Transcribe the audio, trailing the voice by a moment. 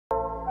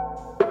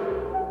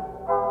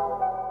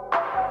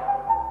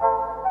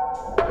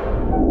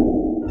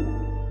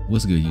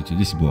What's good, YouTube?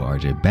 This is your boy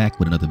RJ back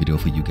with another video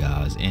for you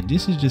guys, and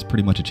this is just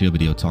pretty much a chill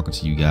video talking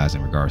to you guys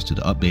in regards to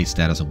the update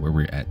status of where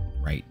we're at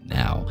right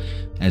now.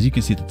 As you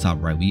can see at the top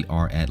right, we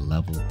are at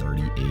level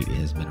 38. It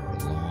has been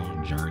a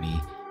long journey.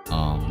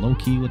 Low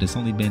key, it's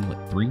only been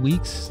what, 3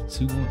 weeks,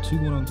 two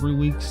going on 3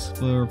 weeks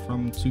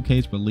from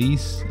 2K's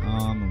release.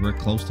 We're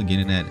close to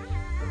getting that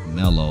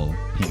mellow,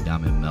 pink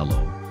diamond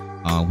mellow.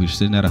 We're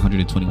sitting at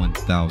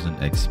 121,000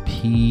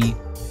 XP.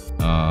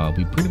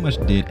 We pretty much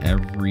did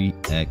every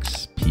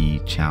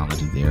XP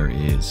challenge there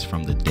is,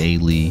 from the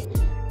daily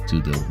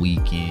to the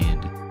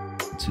weekend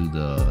to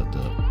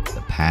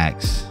the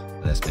packs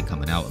that's been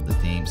coming out of the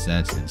theme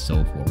sets and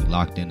so forth. We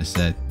locked in the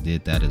set,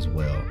 did that as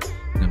well.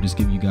 And I'm just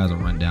giving you guys a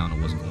rundown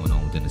of what's going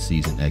on within the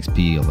season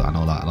XP. I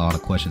know a lot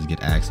of questions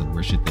get asked of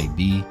where should they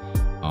be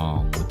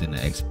within the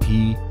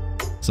XP.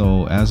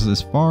 So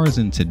as far as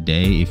in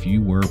today, if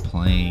you were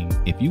coming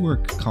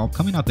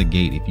out the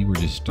gate, if you were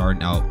just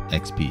starting out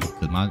XP,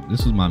 because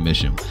this was my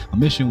mission. My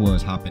mission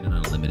was hopping in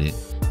unlimited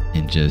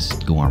and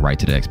just going right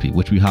to the XP,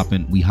 which we hopped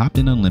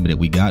in unlimited,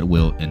 we got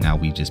wilt, and now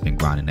we've just been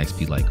grinding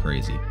XP like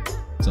crazy.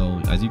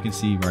 So as you can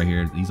see right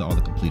here, these are all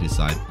the completed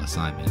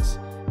assignments.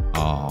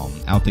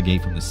 Out the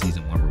gate from the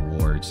season 1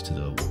 rewards to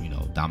the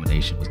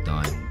domination was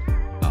done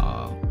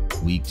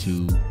week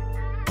 2,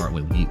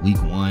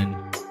 week 1.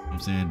 I'm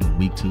saying doing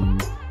week 2, and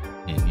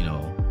we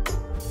don't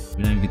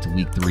even get to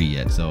week 3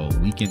 yet. So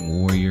weekend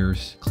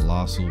warriors,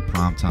 colossal,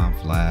 primetime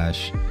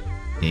flash,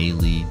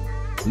 daily,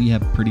 we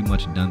have pretty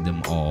much done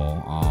them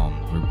all.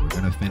 We're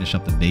gonna finish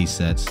up the base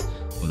sets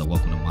for the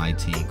welcome to my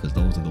team, because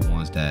those are the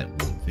ones that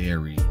were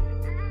very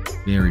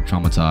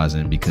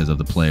traumatizing because of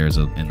the players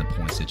and the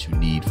points that you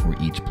need for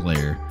each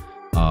player.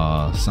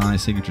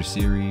 Signed signature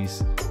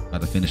series,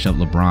 about to finish up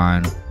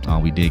LeBron.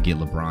 We did get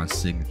LeBron's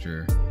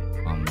signature.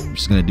 I'm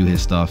just gonna do his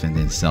stuff and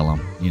then sell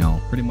them.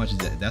 Pretty much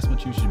that's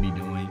what you should be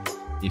doing.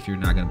 If you're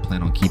not gonna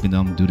plan on keeping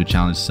them, do the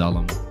challenge, sell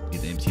them,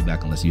 get the MT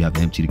back unless you have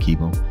the MT to keep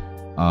them.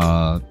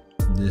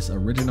 This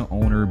original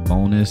owner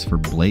bonus for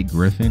Blake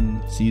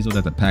Griffin sees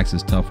that the packs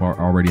is tough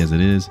already as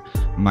it is.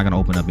 I'm not gonna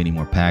open up any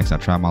more packs. I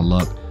tried my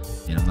luck,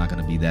 and I'm not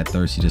gonna be that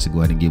thirsty just to go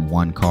ahead and get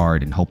one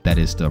card and hope that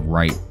it's the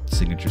right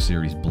signature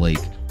series Blake.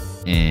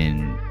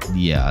 And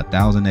yeah,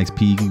 1,000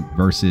 XP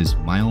versus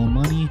my own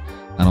money,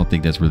 I don't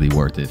think that's really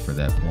worth it for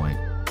that point.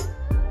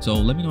 So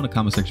let me know in the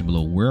comment section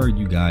below, where are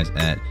you guys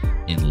at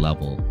in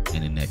level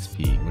and in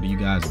XP? What are you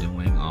guys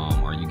doing?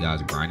 Are you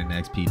guys grinding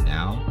XP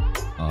now?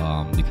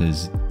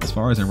 Because as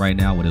far as in right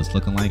now, what it's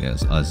looking like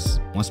is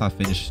once I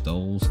finish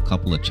those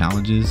couple of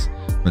challenges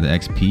for the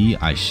XP,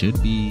 I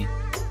should be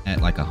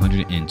at like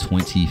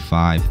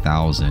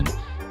 125,000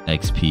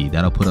 XP.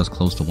 That'll put us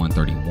close to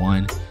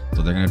 131.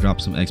 So they're gonna drop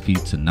some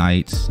XP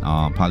tonight.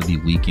 Probably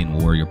Weekend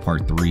Warrior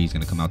Part 3 is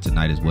gonna come out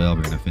tonight as well.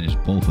 We're gonna finish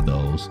both of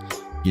those,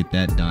 get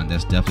that done.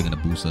 That's definitely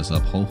gonna boost us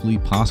up, hopefully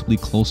possibly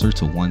closer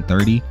to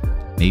 130,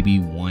 maybe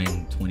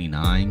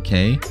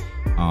 129k.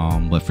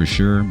 But for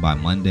sure by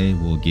Monday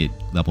we'll get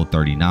level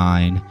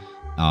 39.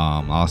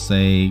 I'll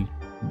say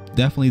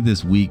definitely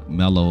this week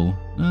mellow,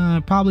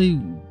 probably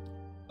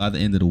by the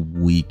end of the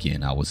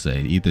weekend. I would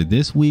say either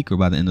this week or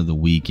by the end of the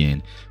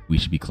weekend we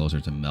should be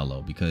closer to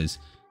mellow, because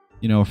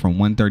from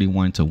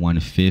 131 to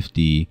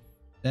 150,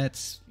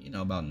 that's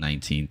about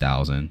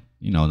 19,000,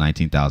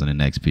 19,000 in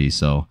XP.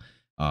 So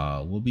we're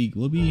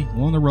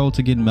on the road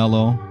to get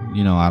mellow.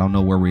 I don't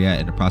know where we're at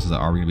in the process.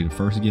 Are we gonna be the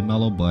first to get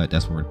mellow? But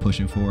that's what we're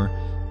pushing for.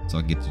 So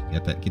I'll get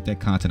that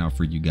content out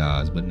for you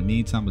guys. But in the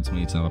meantime,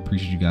 between time, I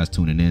appreciate you guys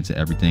tuning in to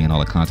everything and all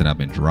the content I've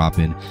been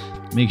dropping.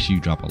 Make sure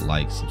you drop a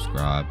like,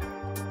 subscribe,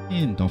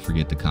 and don't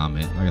forget to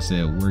comment. Like I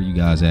said, where are you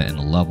guys at in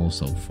the level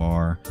so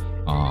far?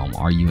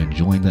 Are you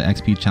enjoying the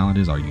XP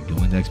challenges? Are you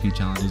doing the XP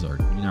challenges, or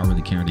you're not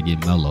really caring to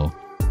get mellow?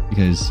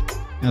 Because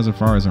as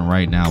far as in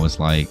right now, it's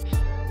like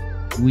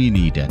we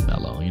need that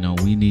mellow.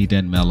 We need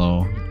that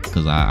mellow,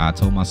 because I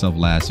told myself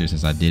last year,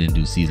 since I didn't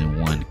do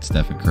season 1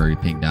 Stephen Curry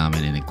pink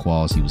diamond, and in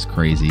quals he was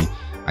crazy,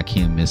 I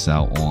can't miss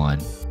out on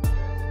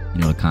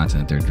the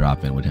content they're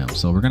dropping with him.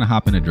 So we're gonna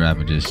hop in the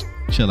draft and just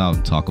chill out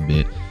and talk a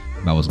bit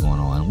about what's going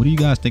on. What do you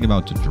guys think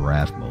about the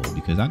draft mode?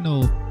 Because I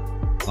know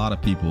a lot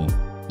of people,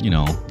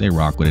 they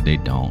rock with it, they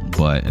don't,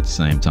 but at the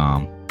same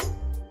time,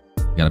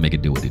 you gotta make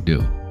it do what it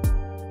do.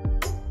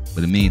 But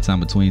in the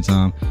meantime, between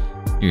time,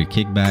 here,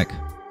 kick back,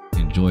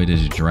 enjoy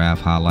this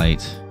draft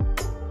highlight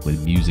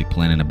with music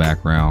playing in the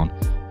background.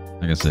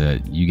 Like I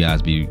said, you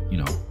guys be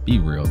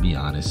real, be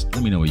honest.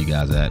 Let me know where you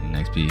guys at in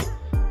XP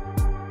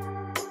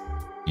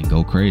and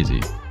go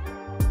crazy.